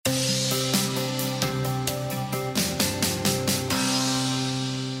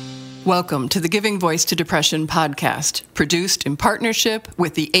Welcome to the Giving Voice to Depression podcast, produced in partnership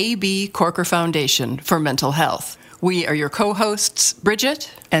with the A.B. Corker Foundation for Mental Health. We are your co-hosts,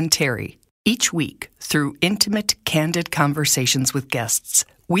 Bridget and Terry. Each week, through intimate, candid conversations with guests,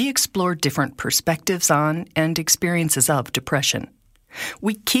 we explore different perspectives on and experiences of depression.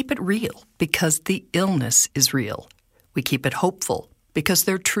 We keep it real because the illness is real. We keep it hopeful because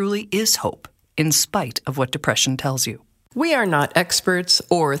there truly is hope, in spite of what depression tells you. We are not experts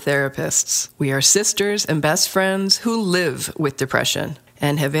or therapists. We are sisters and best friends who live with depression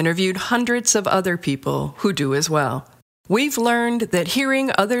and have interviewed hundreds of other people who do as well. We've learned that hearing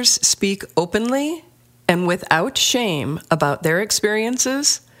others speak openly and without shame about their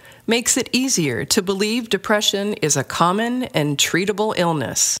experiences makes it easier to believe depression is a common and treatable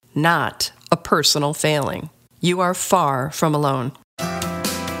illness, not a personal failing. You are far from alone.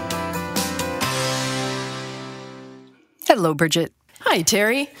 Hello, Bridget. Hi,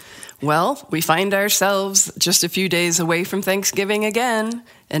 Terry. Well, we find ourselves just a few days away from Thanksgiving again,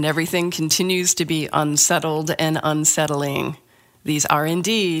 and everything continues to be unsettled and unsettling. These are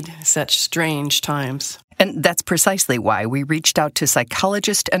indeed such strange times. And that's precisely why we reached out to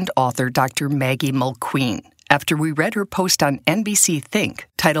psychologist and author Dr. Maggie Mulqueen after we read her post on NBC Think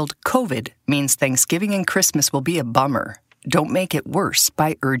titled, "COVID Means Thanksgiving and Christmas Will Be a Bummer. Don't Make It Worse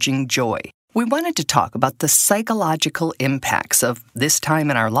by Urging Joy." We wanted to talk about the psychological impacts of this time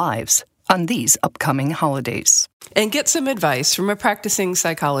in our lives on these upcoming holidays. And get some advice from a practicing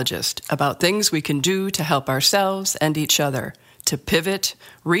psychologist about things we can do to help ourselves and each other, to pivot,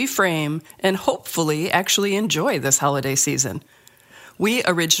 reframe, and hopefully actually enjoy this holiday season. We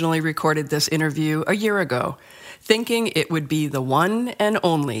originally recorded this interview a year ago, thinking it would be the one and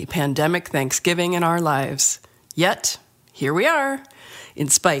only pandemic Thanksgiving in our lives. Yet, here we are. In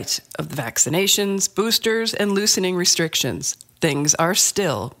spite of the vaccinations, boosters, and loosening restrictions, things are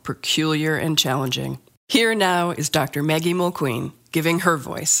still peculiar and challenging. Here now is Dr. Maggie Mulqueen giving her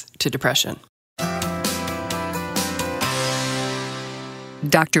voice to depression.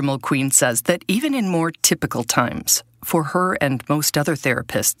 Dr. Mulqueen says that even in more typical times, for her and most other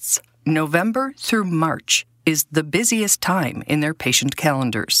therapists, November through March is the busiest time in their patient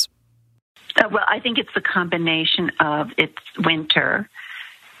calendars. Well, I think it's the combination of it's winter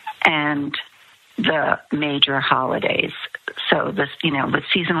and the major holidays. So this, with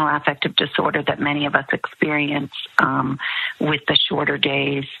seasonal affective disorder that many of us experience, with the shorter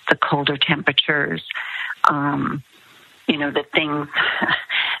days, the colder temperatures, the things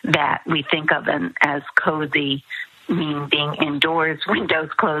that we think of as cozy, mean being indoors, windows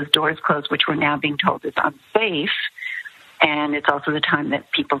closed, doors closed, which we're now being told is unsafe. And it's also the time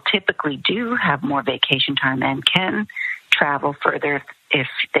that people typically do have more vacation time and can travel further if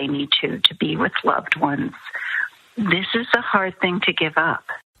they need to be with loved ones. This is a hard thing to give up.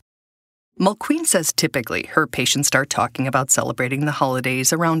 Mulqueen says typically her patients start talking about celebrating the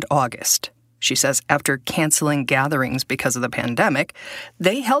holidays around August. She says after canceling gatherings because of the pandemic,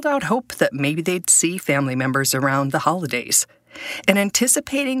 they held out hope that maybe they'd see family members around the holidays. And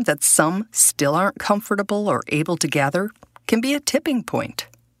anticipating that some still aren't comfortable or able to gather can be a tipping point,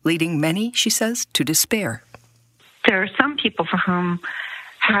 leading many, she says, to despair. There are some people for whom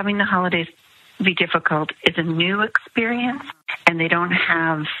having the holidays be difficult is a new experience, and they don't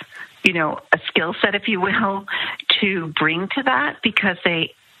have, a skill set, if you will, to bring to that because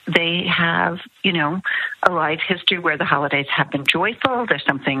they have, a life history where the holidays have been joyful. There's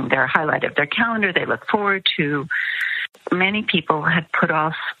something, they're a highlight of their calendar they look forward to. Many people had put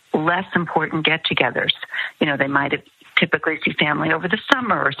off less important get-togethers. They might have typically see family over the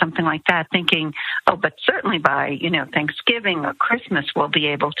summer or something like that, thinking, but certainly by, Thanksgiving or Christmas, we'll be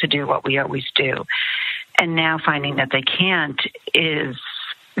able to do what we always do. And now finding that they can't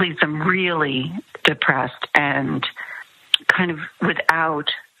leaves them really depressed and kind of without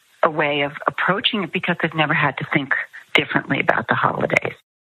a way of approaching it because they've never had to think differently about the holidays.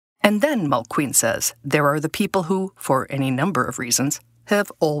 And then, Mulqueen says, there are the people who, for any number of reasons,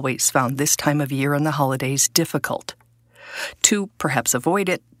 have always found this time of year and the holidays difficult. To perhaps avoid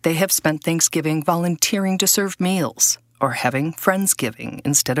it, they have spent Thanksgiving volunteering to serve meals or having Friendsgiving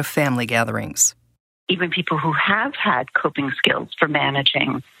instead of family gatherings. Even people who have had coping skills for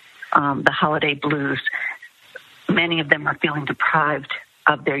managing the holiday blues, many of them are feeling deprived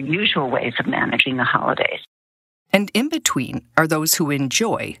of their usual ways of managing the holidays. And in between are those who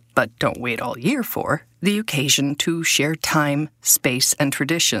enjoy, but don't wait all year for, the occasion to share time, space, and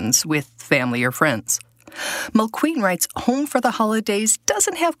traditions with family or friends. Mulqueen writes, home for the holidays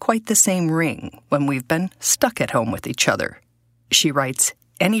doesn't have quite the same ring when we've been stuck at home with each other. She writes,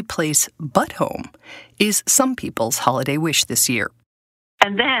 any place but home is some people's holiday wish this year.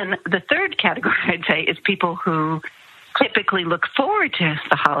 And then the third category, I'd say, is people who typically look forward to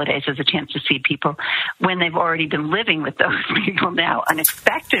the holidays as a chance to see people when they've already been living with those people now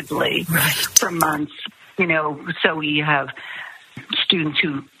unexpectedly for months. So we have students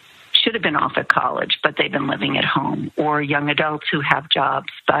who should have been off at college, but they've been living at home, or young adults who have jobs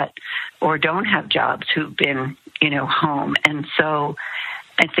or don't have jobs who've been, home. And so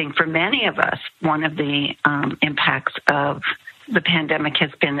I think for many of us, one of the impacts of the pandemic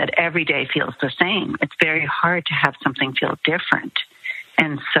has been that every day feels the same. It's very hard to have something feel different.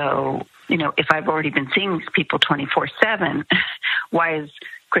 And so, if I've already been seeing these people 24/7, why is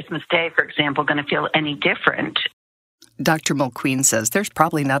Christmas Day, for example, going to feel any different? Dr. Mulqueen says there's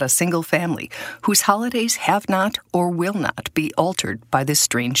probably not a single family whose holidays have not or will not be altered by this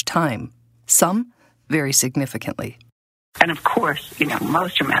strange time. Some very significantly. And of course,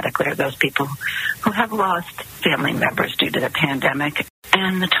 most dramatically are those people who have lost family members due to the pandemic.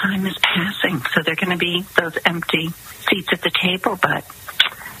 And the time is passing, so there are going to be those empty seats at the table, but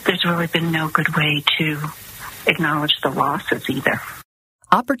there's really been no good way to acknowledge the losses either.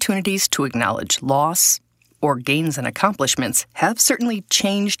 Opportunities to acknowledge loss or gains and accomplishments have certainly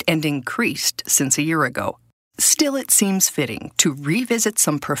changed and increased since a year ago. Still, it seems fitting to revisit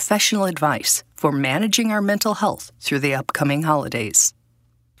some professional advice for managing our mental health through the upcoming holidays.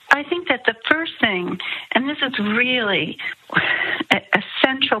 I think that the first thing, and this is really a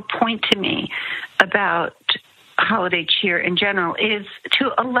central point to me about holiday cheer in general, is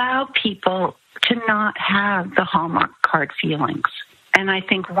to allow people to not have the Hallmark card feelings. And I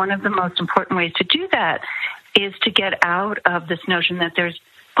think one of the most important ways to do that is to get out of this notion that there's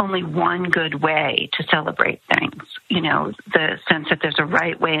only one good way to celebrate things, the sense that there's a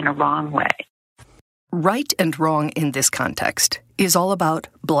right way and a wrong way. Right and wrong in this context is all about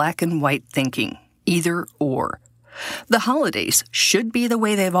black and white thinking, either or. The holidays should be the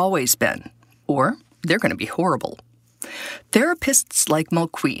way they've always been, or they're going to be horrible. Therapists like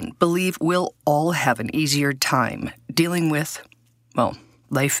Mulqueen believe we'll all have an easier time dealing with,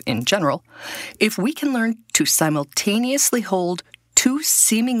 life in general, if we can learn to simultaneously hold two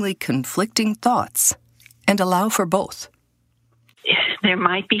seemingly conflicting thoughts and allow for both. There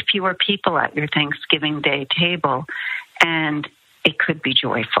might be fewer people at your Thanksgiving Day table, and it could be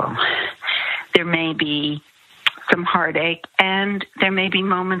joyful. There may be some heartache, and there may be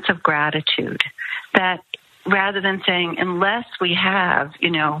moments of gratitude that rather than saying, unless we have,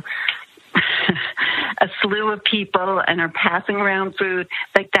 a slew of people and are passing around food,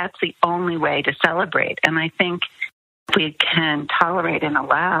 that's the only way to celebrate. And I think if we can tolerate and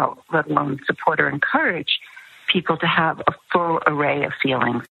allow, let alone support or encourage people to have a full array of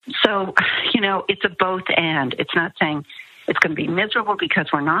feelings. So, it's a both and. It's not saying it's going to be miserable because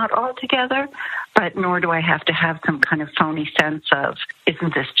we're not all together, but nor do I have to have some kind of phony sense of,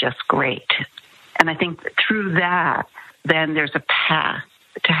 isn't this just great? And I think that through that, then there's a path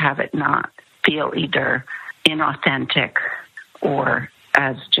to have it not feel either inauthentic or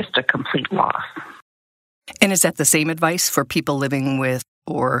as just a complete loss. And is that the same advice for people living with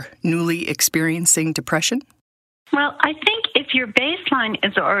or newly experiencing depression? Well, I think if your baseline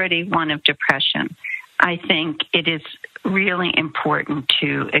is already one of depression, I think it is really important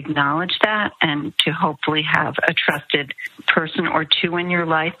to acknowledge that and to hopefully have a trusted person or two in your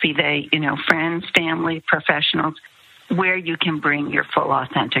life, be they, friends, family, professionals, where you can bring your full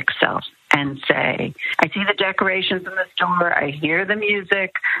authentic self and say, I see the decorations in the store, I hear the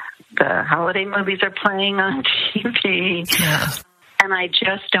music, the holiday movies are playing on TV, and I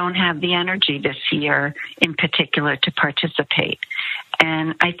just don't have the energy this year in particular to participate.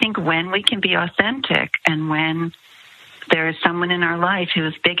 And I think when we can be authentic and when there is someone in our life who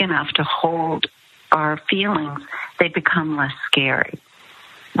is big enough to hold our feelings, they become less scary.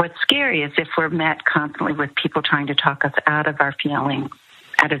 What's scary is if we're met constantly with people trying to talk us out of our feelings,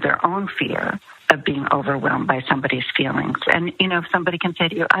 out of their own fear of being overwhelmed by somebody's feelings. And, if somebody can say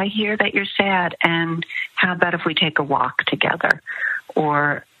to you, I hear that you're sad, and how about if we take a walk together?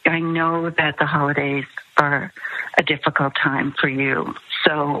 Or I know that the holidays are a difficult time for you,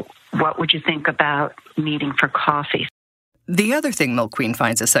 so what would you think about meeting for coffee? The other thing Mulqueen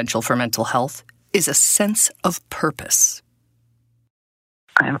finds essential for mental health is a sense of purpose.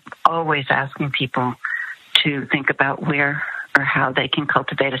 I'm always asking people to think about where or how they can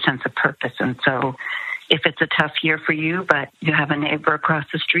cultivate a sense of purpose. And so if it's a tough year for you, but you have a neighbor across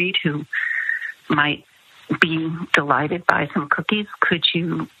the street who might be delighted by some cookies, could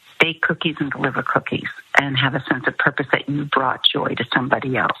you bake cookies and deliver cookies and have a sense of purpose that you brought joy to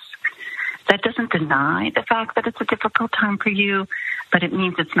somebody else? That doesn't deny the fact that it's a difficult time for you, but it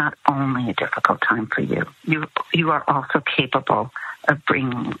means it's not only a difficult time for you. You are also capable of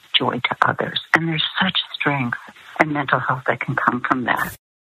bringing joy to others. And there's such strength and mental health that can come from that.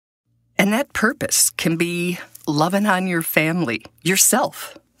 And that purpose can be loving on your family,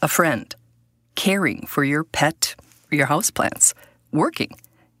 yourself, a friend, caring for your pet, your houseplants, working,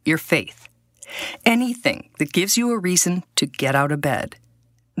 your faith. Anything that gives you a reason to get out of bed.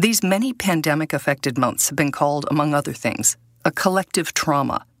 These many pandemic-affected months have been called, among other things, a collective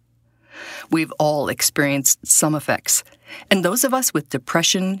trauma. We've all experienced some effects, and those of us with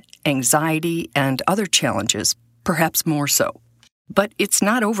depression, anxiety, and other challenges, perhaps more so. But it's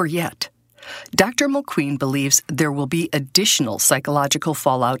not over yet. Dr. Mulqueen believes there will be additional psychological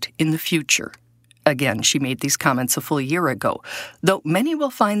fallout in the future. Again, she made these comments a full year ago, though many will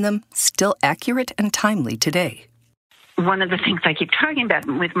find them still accurate and timely today. One of the things I keep talking about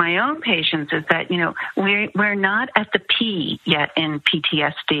with my own patients is that, we're not at the P yet in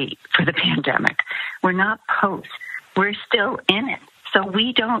PTSD for the pandemic. We're not post. We're still in it. So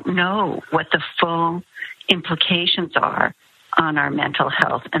we don't know what the full implications are on our mental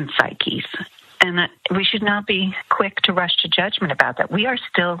health and psyches. And that we should not be quick to rush to judgment about that. We are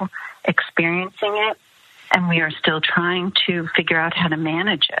still experiencing it, and we are still trying to figure out how to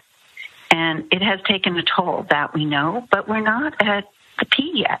manage it. And it has taken a toll, that we know, but we're not at the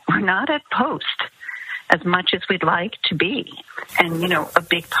P yet. We're not at post as much as we'd like to be. And, a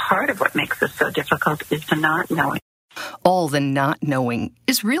big part of what makes this so difficult is the not knowing. All the not knowing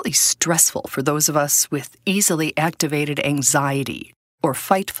is really stressful for those of us with easily activated anxiety or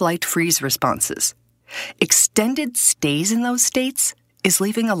fight-flight-freeze responses. Extended stays in those states is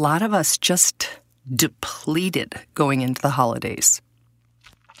leaving a lot of us just depleted going into the holidays.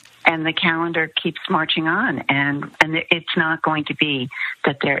 And the calendar keeps marching on, and it's not going to be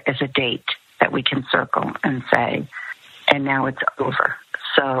that there is a date that we can circle and say, and now it's over.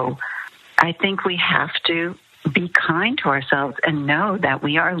 So I think we have to be kind to ourselves and know that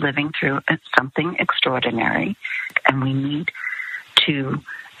we are living through something extraordinary, and we need to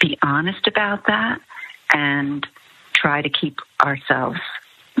be honest about that and try to keep ourselves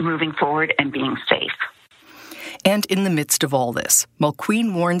moving forward and being safe. And in the midst of all this,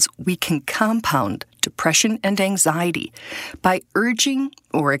 Mulqueen warns we can compound depression and anxiety by urging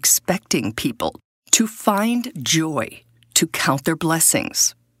or expecting people to find joy, to count their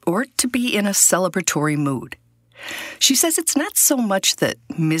blessings, or to be in a celebratory mood. She says it's not so much that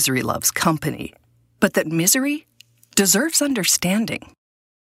misery loves company, but that misery deserves understanding.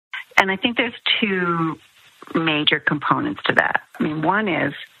 And I think there's two major components to that. One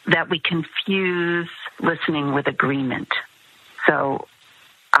is that we confuse listening with agreement. So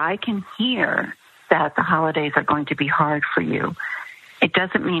I can hear that the holidays are going to be hard for you. It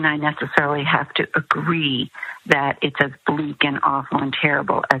doesn't mean I necessarily have to agree that it's as bleak and awful and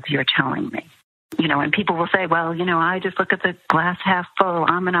terrible as you're telling me. And people will say, well, I just look at the glass half full.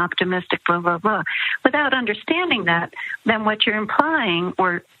 I'm an optimistic, blah, blah, blah. Without understanding that, then what you're implying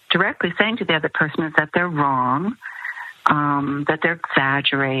or directly saying to the other person is that they're wrong, that they're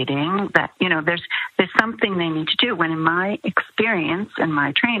exaggerating, that, there's something they need to do. When in my experience and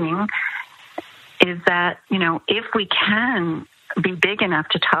my training is that, if we can be big enough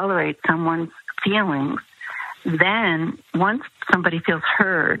to tolerate someone's feelings, then once somebody feels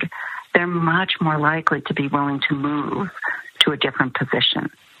heard, they're much more likely to be willing to move to a different position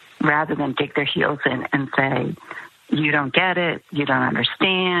rather than dig their heels in and say, you don't get it, you don't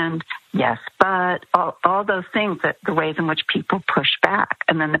understand, yes, but all those things, that the ways in which people push back.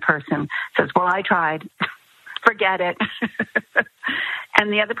 And then the person says, well, I tried, forget it.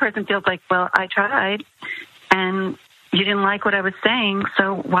 And the other person feels like, well, I tried, and you didn't like what I was saying,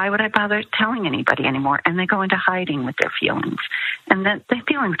 so why would I bother telling anybody anymore? And they go into hiding with their feelings. And then the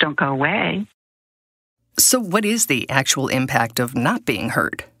feelings don't go away. So what is the actual impact of not being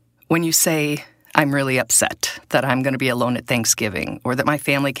heard? When you say, I'm really upset that I'm going to be alone at Thanksgiving, or that my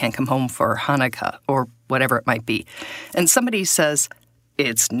family can't come home for Hanukkah, or whatever it might be, and somebody says,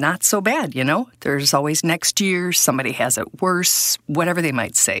 it's not so bad, there's always next year, somebody has it worse, whatever they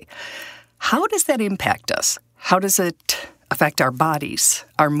might say. How does that impact us? How does it affect our bodies,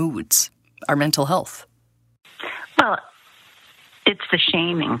 our moods, our mental health? Well, it's the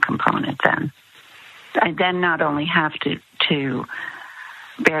shaming component then. I then not only have to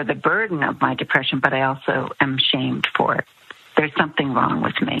bear the burden of my depression, but I also am shamed for it. There's something wrong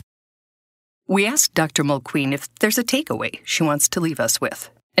with me. We asked Dr. Mulqueen if there's a takeaway she wants to leave us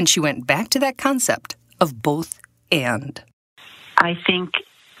with, and she went back to that concept of both and. I think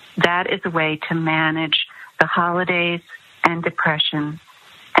that is a way to manage the holidays and depression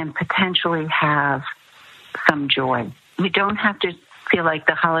and potentially have some joy. You don't have to feel like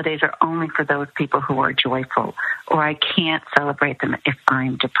the holidays are only for those people who are joyful, or I can't celebrate them if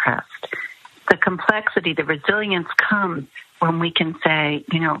I'm depressed. The complexity, the resilience comes when we can say,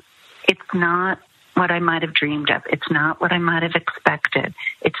 it's not what I might have dreamed of. It's not what I might have expected.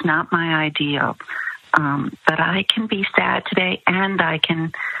 It's not my ideal. But I can be sad today, and I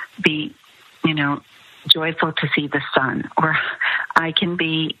can be, joyful to see the sun, or I can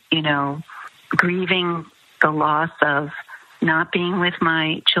be, grieving the loss of not being with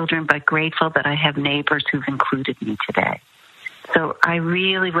my children, but grateful that I have neighbors who've included me today. So I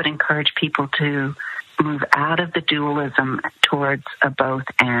really would encourage people to move out of the dualism towards a both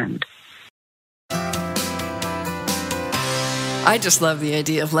and. I just love the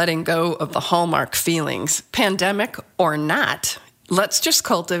idea of letting go of the hallmark feelings, pandemic or not. Let's just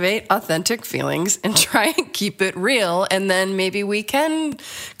cultivate authentic feelings and try and keep it real. And then maybe we can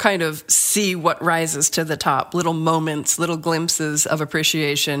kind of see what rises to the top, little moments, little glimpses of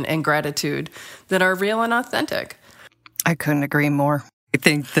appreciation and gratitude that are real and authentic. I couldn't agree more. I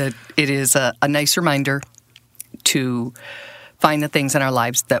think that it is a nice reminder to find the things in our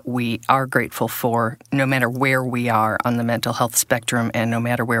lives that we are grateful for, no matter where we are on the mental health spectrum and no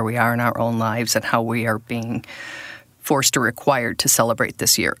matter where we are in our own lives and how we are being forced or required to celebrate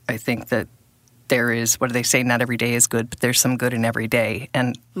this year. I think that there is, what do they say, not every day is good, but there's some good in every day.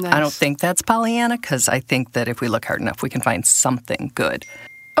 And nice. I don't think that's Pollyanna, because I think that if we look hard enough, we can find something good.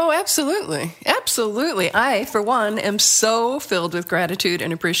 Oh, absolutely. Absolutely. I, for one, am so filled with gratitude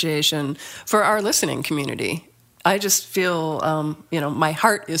and appreciation for our listening community. I just feel, my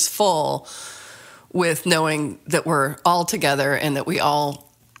heart is full with knowing that we're all together and that we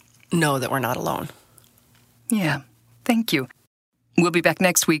all know that we're not alone. Yeah. Thank you. We'll be back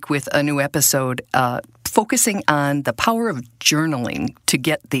next week with a new episode focusing on the power of journaling to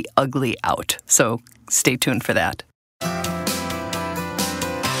get the ugly out. So stay tuned for that.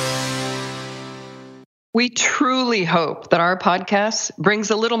 We truly hope that our podcast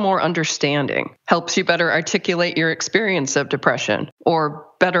brings a little more understanding, helps you better articulate your experience of depression, or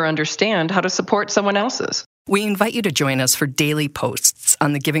better understand how to support someone else's. We invite you to join us for daily posts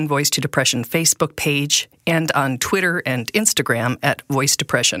on the Giving Voice to Depression Facebook page and on Twitter and Instagram at Voice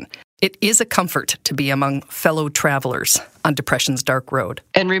Depression. It is a comfort to be among fellow travelers on depression's dark road.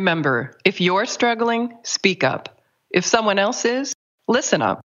 And remember, if you're struggling, speak up. If someone else is, listen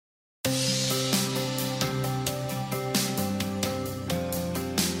up.